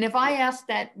 And if I asked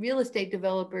that real estate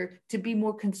developer to be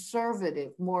more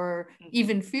conservative, more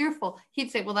even fearful, he'd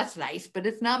say, well, that's nice, but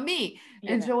it's not me.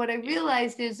 And so what I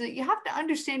realized is that you have to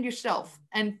understand yourself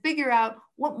and figure out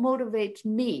what motivates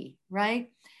me, right?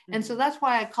 And so that's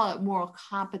why I call it moral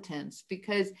competence,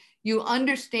 because you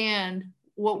understand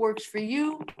what works for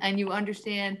you and you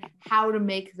understand how to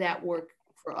make that work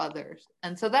for others.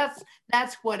 And so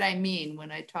that's what I mean when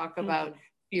I talk about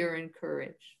fear and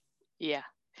courage. Yeah.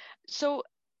 So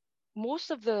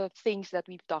most of the things that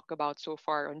we've talked about so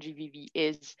far on GVV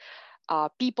is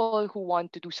people who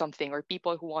want to do something or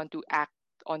people who want to act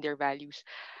on their values.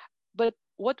 But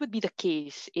what would be the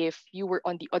case if you were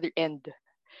on the other end?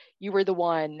 You were the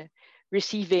one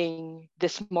receiving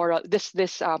this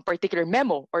particular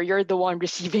memo, or you're the one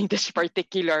receiving this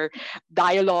particular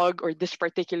dialogue or this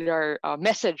particular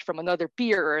message from another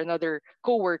peer or another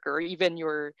coworker or even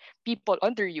your people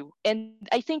under you. And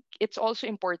I think it's also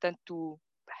important to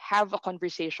have a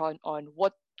conversation on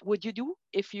what would you do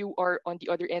if you are on the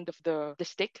other end of the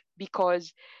stick,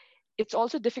 because it's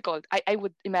also difficult. I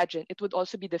would imagine it would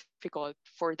also be difficult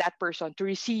for that person to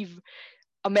receive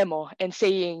a memo and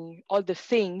saying all the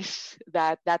things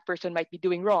that that person might be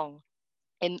doing wrong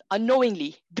and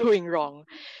unknowingly doing wrong.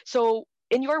 So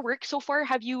in your work so far,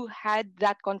 have you had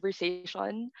that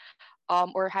conversation,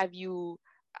 or have you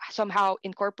somehow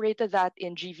incorporated that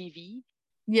in GVV?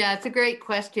 Yeah, it's a great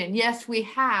question. Yes, we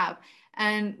have.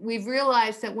 And we've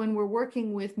realized that when we're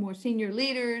working with more senior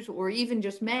leaders or even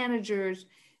just managers,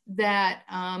 that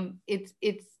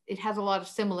it has a lot of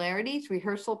similarities.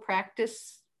 Rehearsal,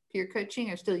 practice, peer coaching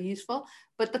are still useful,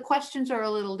 but the questions are a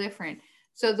little different.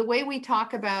 So the way we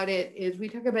talk about it is we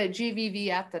talk about GVV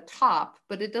at the top,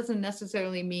 but it doesn't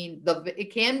necessarily mean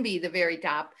it can be the very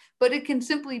top, but it can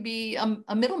simply be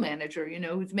a middle manager, you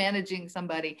know, who's managing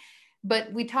somebody.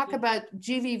 But we talk about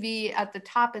GVV at the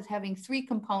top as having three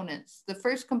components. The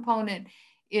first component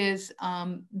is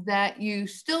that you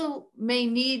still may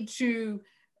need to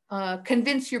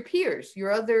convince your peers,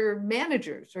 your other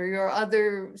managers or your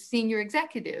other senior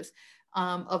executives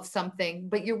of something,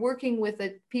 but you're working with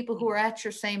people who are at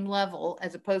your same level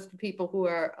as opposed to people who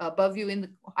are above you in the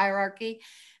hierarchy.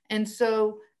 And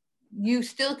so you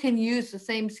still can use the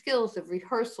same skills of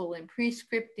rehearsal and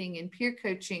pre-scripting and peer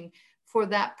coaching for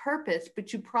that purpose,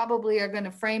 but you probably are going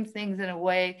to frame things in a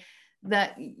way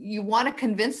that you want to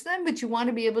convince them, but you want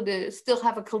to be able to still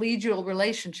have a collegial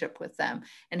relationship with them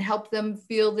and help them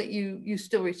feel that you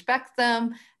still respect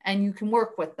them and you can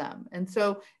work with them. And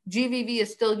so GVV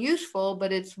is still useful,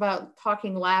 but it's about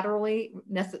talking laterally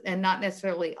and not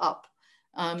necessarily up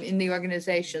in the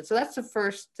organization. So that's the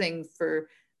first thing for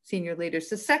senior leaders.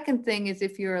 The second thing is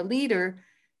if you're a leader,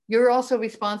 you're also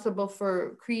responsible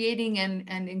for creating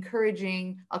and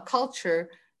encouraging a culture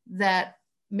that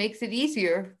makes it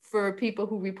easier for people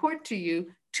who report to you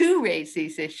to raise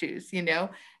these issues, you know,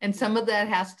 and some of that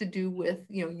has to do with,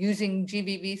 you know, using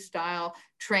GVV style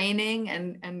training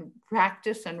and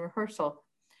practice and rehearsal.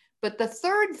 But the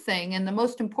third thing, and the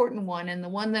most important one, and the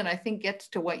one that I think gets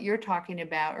to what you're talking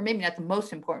about, or maybe not the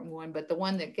most important one, but the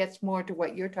one that gets more to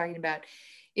what you're talking about,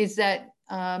 is that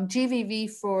GVV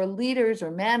for leaders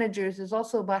or managers is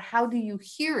also about how do you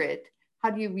hear it? How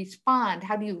do you respond?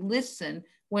 How do you listen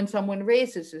when someone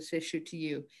raises this issue to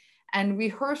you? And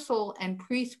rehearsal and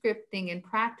pre-scripting and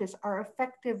practice are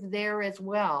effective there as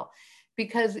well.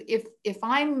 Because if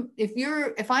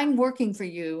I'm working for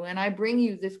you and I bring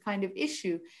you this kind of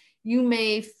issue, you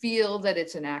may feel that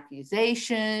it's an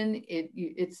accusation.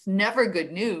 It's never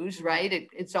good news, right?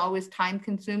 It's always time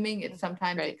consuming. It's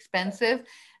sometimes expensive.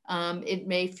 It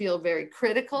may feel very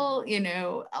critical, you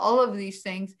know, all of these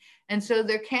things. And so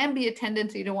there can be a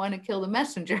tendency to want to kill the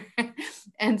messenger.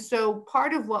 And so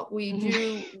part of what we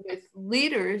do with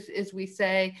leaders is we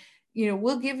say, you know,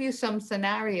 we'll give you some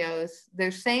scenarios.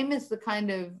 They're same as the kind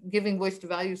of giving voice to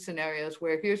value scenarios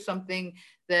where here's something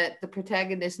that the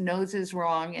protagonist knows is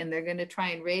wrong and they're going to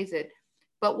try and raise it.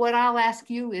 But what I'll ask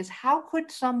you is, how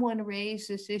could someone raise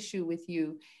this issue with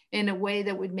you in a way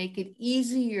that would make it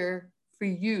easier for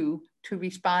you to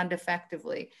respond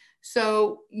effectively?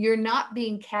 So you're not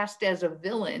being cast as a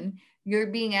villain, you're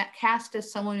being cast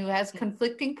as someone who has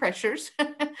conflicting pressures.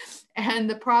 And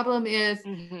the problem is,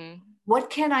 Mm-hmm. what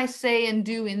can I say and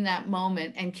do in that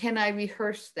moment? And can I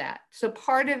rehearse that? So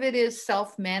part of it is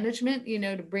self management,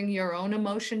 to bring your own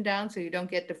emotion down so you don't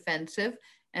get defensive.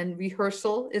 And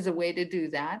rehearsal is a way to do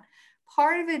that.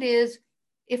 Part of it is,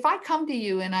 if I come to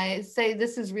you and I say,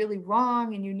 this is really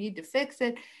wrong and you need to fix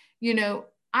it, you know,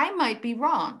 I might be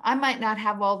wrong. I might not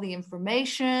have all the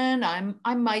information.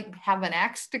 I might have an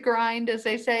axe to grind, as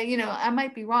they say. I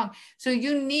might be wrong. So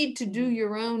you need to do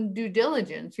your own due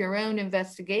diligence, your own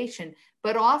investigation.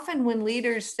 But often when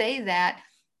leaders say that,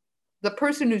 the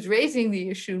person who's raising the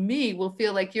issue, me, will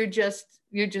feel like you're just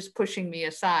pushing me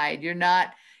aside.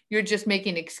 You're just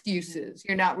making excuses.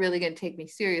 You're not really going to take me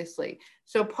seriously.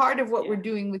 So part of what we're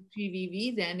Yeah. doing with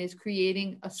GVV then is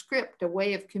creating a script, a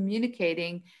way of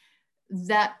communicating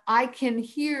that I can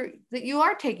hear that you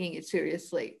are taking it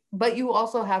seriously, but you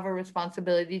also have a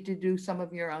responsibility to do some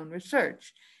of your own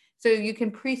research. So you can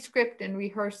pre-script and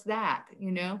rehearse that,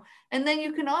 and then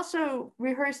you can also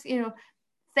rehearse,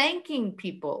 thanking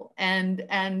people and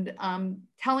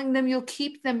telling them you'll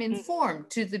keep them informed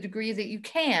to the degree that you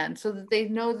can, so that they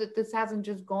know that this hasn't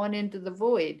just gone into the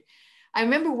void. I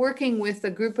remember working with a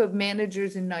group of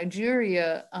managers in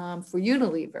Nigeria for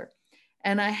Unilever,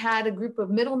 and I had a group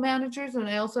of middle managers, and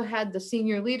I also had the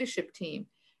senior leadership team.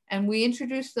 And we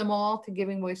introduced them all to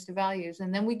giving voice to values.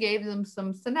 And then we gave them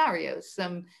some scenarios,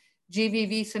 some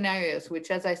GVV scenarios,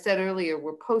 which, as I said earlier,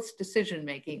 were post decision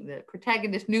making. The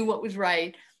protagonist knew what was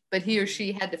right, but he or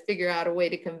she had to figure out a way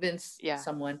to convince Yeah.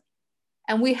 someone.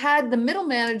 And we had the middle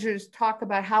managers talk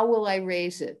about, how will I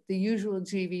raise it? The usual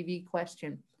GVV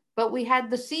question. But we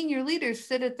had the senior leaders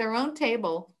sit at their own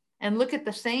table and look at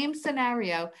the same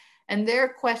scenario. And their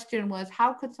question was,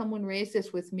 how could someone raise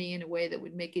this with me in a way that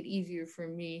would make it easier for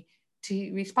me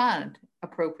to respond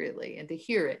appropriately and to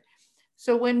hear it?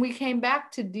 So when we came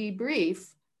back to debrief,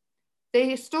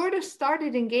 they sort of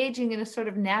started engaging in a sort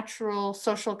of natural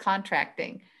social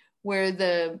contracting, where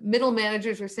the middle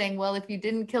managers were saying, well, if you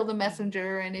didn't kill the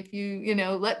messenger, and if you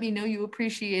let me know you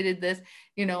appreciated this,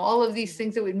 all of these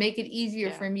things that would make it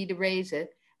easier for me to raise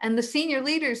it. And the senior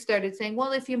leaders started saying,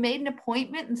 well, if you made an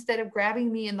appointment instead of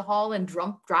grabbing me in the hall and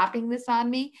dropping this on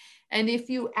me, and if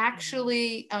you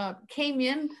actually came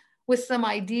in with some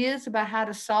ideas about how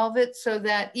to solve it, so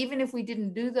that even if we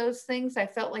didn't do those things, I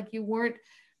felt like you weren't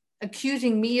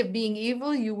accusing me of being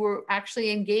evil, you were actually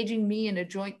engaging me in a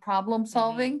joint problem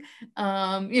solving.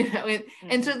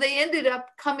 And so they ended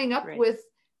up coming up with,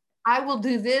 I will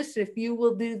do this if you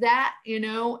will do that,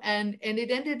 and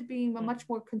it ended up being a much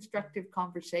more constructive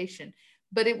conversation.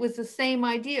 But it was the same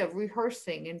idea of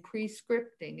rehearsing and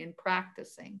pre-scripting and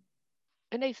practicing.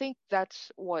 And I think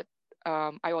that's what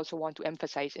I also want to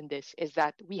emphasize in this, is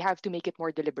that we have to make it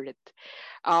more deliberate.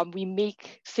 We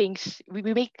make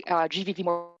GVV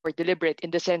more deliberate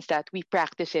in the sense that we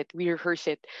practice it, we rehearse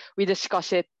it, we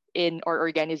discuss it in our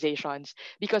organizations,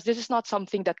 because this is not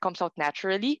something that comes out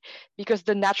naturally, because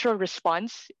the natural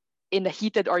response in a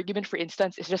heated argument, for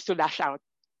instance, is just to lash out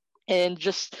and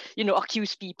just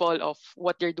accuse people of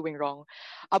what they're doing wrong.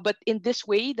 But in this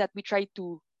way that we try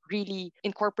to really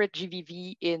incorporate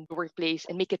GVV in the workplace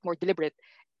and make it more deliberate,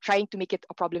 trying to make it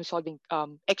a problem solving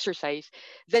exercise,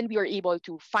 then we are able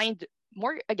to find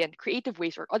more, again, creative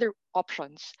ways or other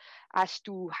options as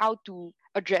to how to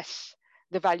address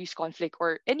the values conflict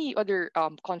or any other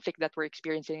conflict that we're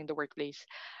experiencing in the workplace.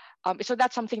 So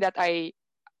that's something that I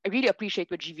really appreciate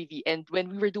with GVV. And when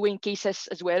we were doing cases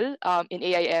as well in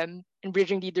AIM, in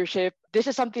Bridging Leadership, this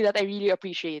is something that I really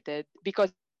appreciated, because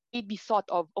it made me thought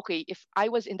of, okay, if I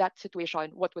was in that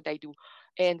situation, what would I do?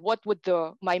 And what would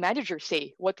my manager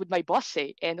say? What would my boss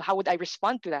say? And how would I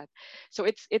respond to that? So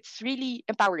it's really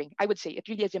empowering. I would say it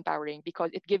really is empowering, because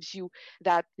it gives you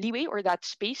that leeway or that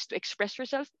space to express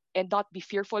yourself and not be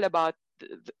fearful about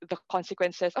the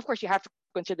consequences. Of course, you have to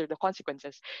consider the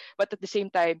consequences, but at the same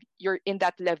time, you're in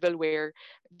that level where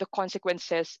the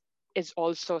consequences is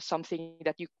also something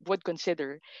that you would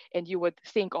consider and you would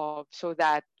think of, so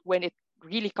that when it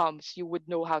really comes, you would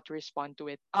know how to respond to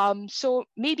it. So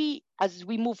maybe as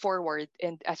we move forward,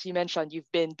 and as you mentioned,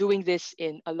 you've been doing this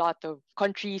in a lot of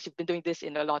countries, you've been doing this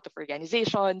in a lot of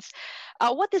organizations.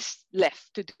 What is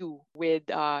left to do with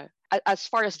as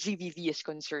far as GVV is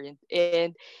concerned?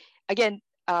 And again,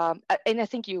 and I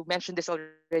think you mentioned this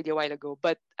already a while ago,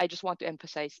 but I just want to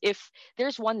emphasize, if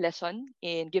there's one lesson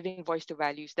in giving voice to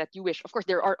values that you wish, of course,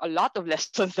 there are a lot of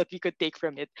lessons that we could take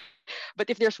from it, but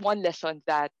if there's one lesson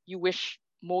that you wish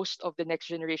most of the next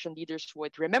generation leaders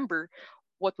would remember,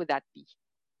 what would that be?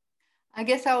 I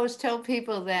guess I always tell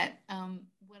people that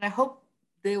what I hope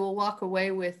they will walk away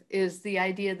with is the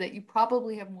idea that you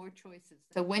probably have more choices.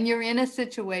 So when you're in a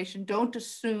situation, don't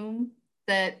assume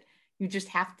that you just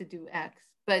have to do X,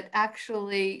 but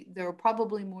actually there are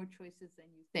probably more choices than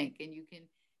you think, and you can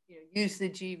use the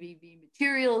GVV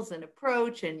materials and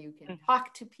approach, and you can Mhm.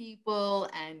 talk to people,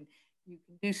 and you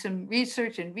can do some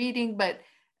research and reading. But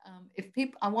if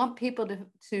people, I want people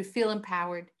to feel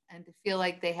empowered and to feel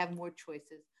like they have more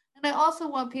choices. And I also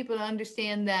want people to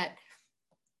understand that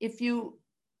if you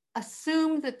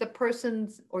assume that the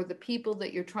persons or the people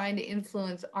that you're trying to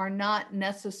influence are not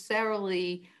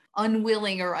necessarily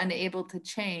unwilling or unable to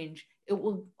change, it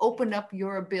will open up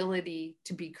your ability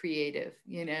to be creative,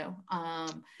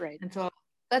 Right. and so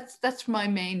that's my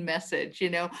main message.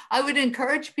 I would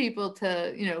encourage people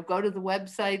to go to the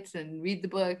websites and read the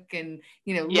book and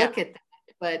Yeah. look at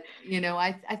that, but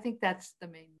I think that's the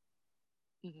main.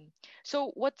 Mhm.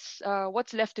 So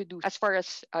what's left to do as far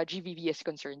as GVV is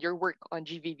concerned? Your work on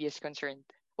GVV is concerned.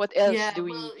 What else Yeah, do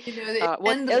we? well, it's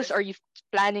What else endless. are you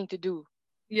planning to do?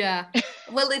 Yeah.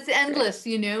 Well, it's Right. endless,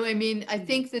 I mean, I Mhm.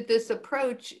 think that this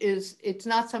approach it's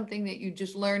not something that you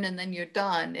just learn and then you're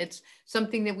done. It's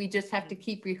something that we just have to Mhm.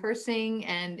 keep rehearsing,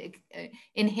 and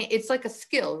it's like a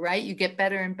skill, right? You get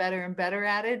better and better and better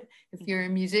at it. If you're Mhm. a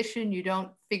musician, you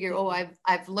don't figure, oh, Mhm.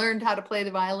 I've learned how to play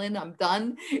the violin, I'm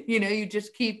done. You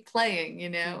just keep playing,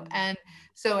 Mhm. and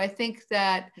so I think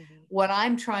that Mhm. what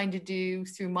I'm trying to do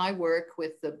through my work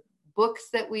with the books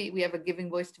that we have a Giving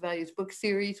Voice to Values book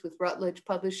series with Routledge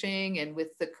Publishing, and with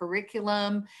the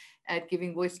curriculum at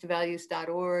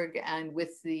givingvoicetovalues.org, and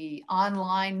with the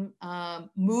online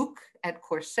MOOC at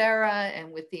Coursera,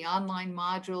 and with the online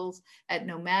modules at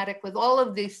Nomadic. With all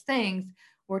of these things,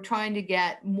 we're trying to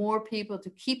get more people to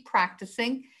keep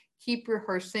practicing, keep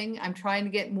rehearsing. I'm trying to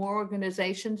get more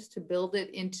organizations to build it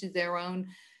into their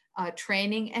own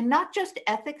training, and not just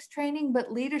ethics training,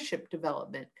 but leadership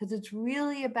development, because it's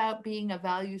really about being a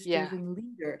values Yeah. driven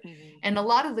leader. Mhm. And a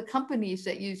lot of the companies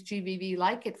that use GVV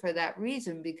like it for that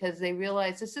reason, because they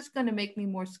realize this is going to make me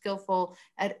more skillful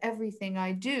at everything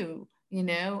I do.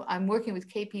 I'm working with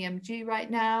KPMG right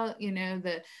now,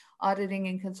 the auditing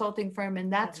and consulting firm,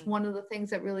 and that's Mhm. one of the things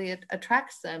that really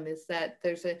attracts them, is that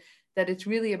that it's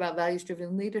really about values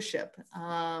driven leadership.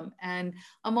 And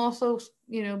I'm also,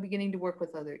 beginning to work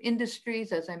with other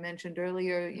industries, as I mentioned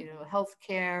earlier, Mhm.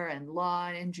 healthcare and law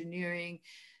and engineering,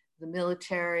 the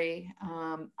military.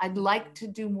 I'd like Mhm. to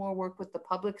do more work with the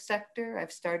public sector.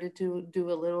 I've started to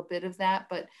do a little bit of that,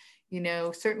 but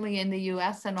certainly in the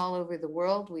U.S. and all over the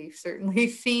world, we've certainly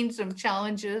seen some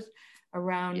challenges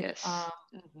around Yes.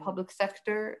 Mhm. public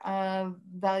sector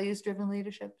values-driven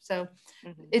leadership. So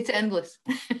Mhm. it's endless.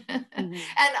 And Mhm.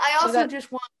 I So also that.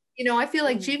 just want, I feel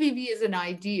like Mhm. GVV is an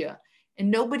idea,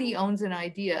 and nobody Mhm. owns an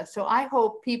idea. So I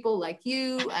hope people like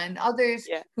you and others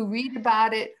Yeah. who read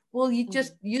about it will you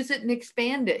just Mhm. use it and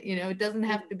expand it. It doesn't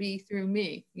have Mhm. to be through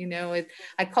me.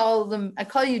 I call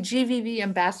you GVV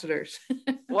ambassadors.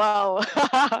 Wow.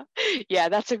 Yeah,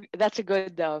 that's a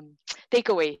good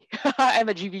takeaway. I'm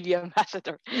a GVV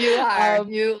ambassador. Um,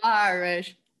 You are,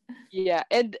 Rich. yeah,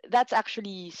 and that's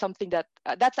actually something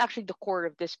that's actually the core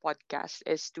of this podcast,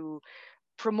 is to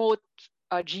promote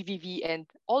GVV, and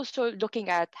also looking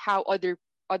at how other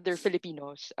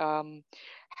Filipinos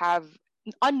have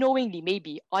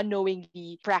unknowingly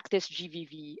practice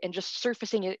GVV, and just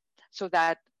surfacing it so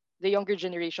that the younger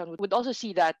generation would also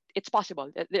see that it's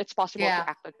possible to Yeah,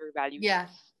 act on their values. yeah,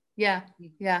 yeah,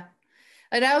 Mhm. yeah.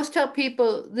 And I always tell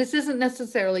people this isn't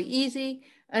necessarily easy,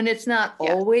 and it's not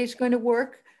Yes. always going to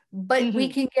work, but we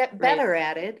Hmm. can get Right. better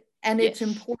at it, and it's Yes.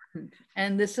 important.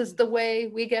 And this is the Mhm. way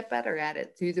we get better at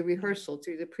it, through the Mhm. rehearsal,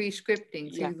 through the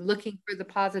pre-scripting, Yeah. through looking for the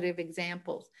positive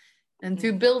examples, and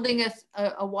through Hmm. building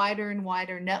a wider and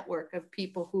wider network of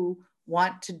people who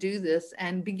want to do this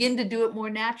and begin to do it more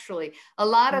naturally. A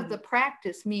lot of the Hmm.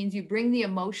 practice means you bring the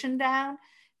emotion down,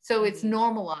 so it's Hmm.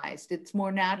 normalized, it's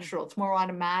more natural, Hmm. it's more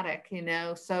automatic,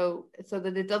 so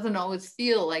that it doesn't always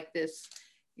feel like this,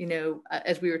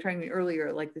 as we were talking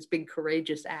earlier, like this big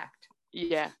courageous act.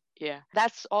 Yeah. Yeah.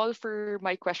 That's all for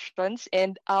my questions.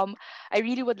 And I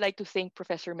really would like to thank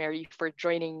Professor Mary for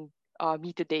joining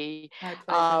me today. My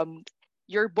pleasure. Um,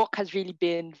 your book has really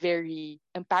been very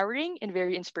empowering and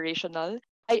very inspirational.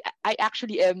 I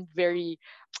actually am very,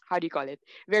 how do you call it,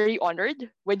 very honored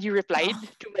when you replied Oh,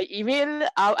 to my email.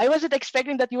 I wasn't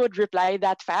expecting that you would reply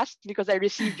that fast because I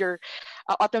received your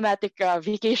automatic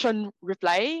vacation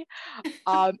reply.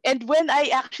 And when I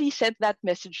actually sent that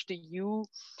message to you,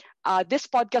 this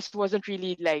podcast wasn't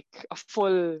really like a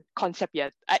full concept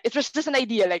yet. It was just an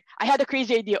idea. Like I had a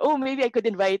crazy idea. Oh, maybe I could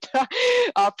invite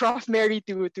Prof. Mary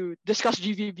to discuss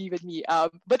GVB with me.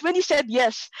 But when you said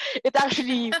yes, it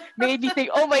actually made me think,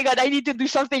 oh my god, I need to do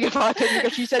something about it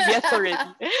because she said yes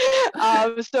already.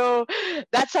 So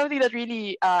that's something that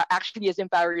really actually is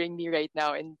empowering me right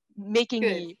now and making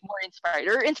good. me more inspired,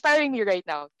 or inspiring me right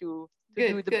now to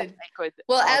do Good, the best good. I could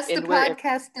Well, as the in wherever.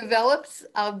 podcast develops,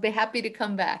 I'll be happy to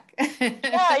come back.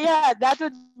 Yeah, that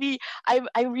would be.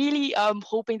 I'm really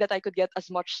hoping that I could get as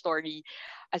much story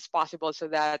as possible, so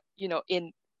that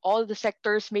in all the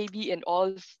sectors, maybe in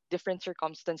all different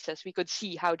circumstances, we could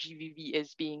see how GVV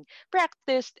is being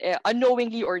practiced,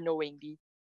 unknowingly or knowingly.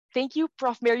 Thank you,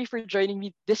 Prof. Mary, for joining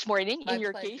me this morning. My In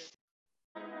your pleasure. case,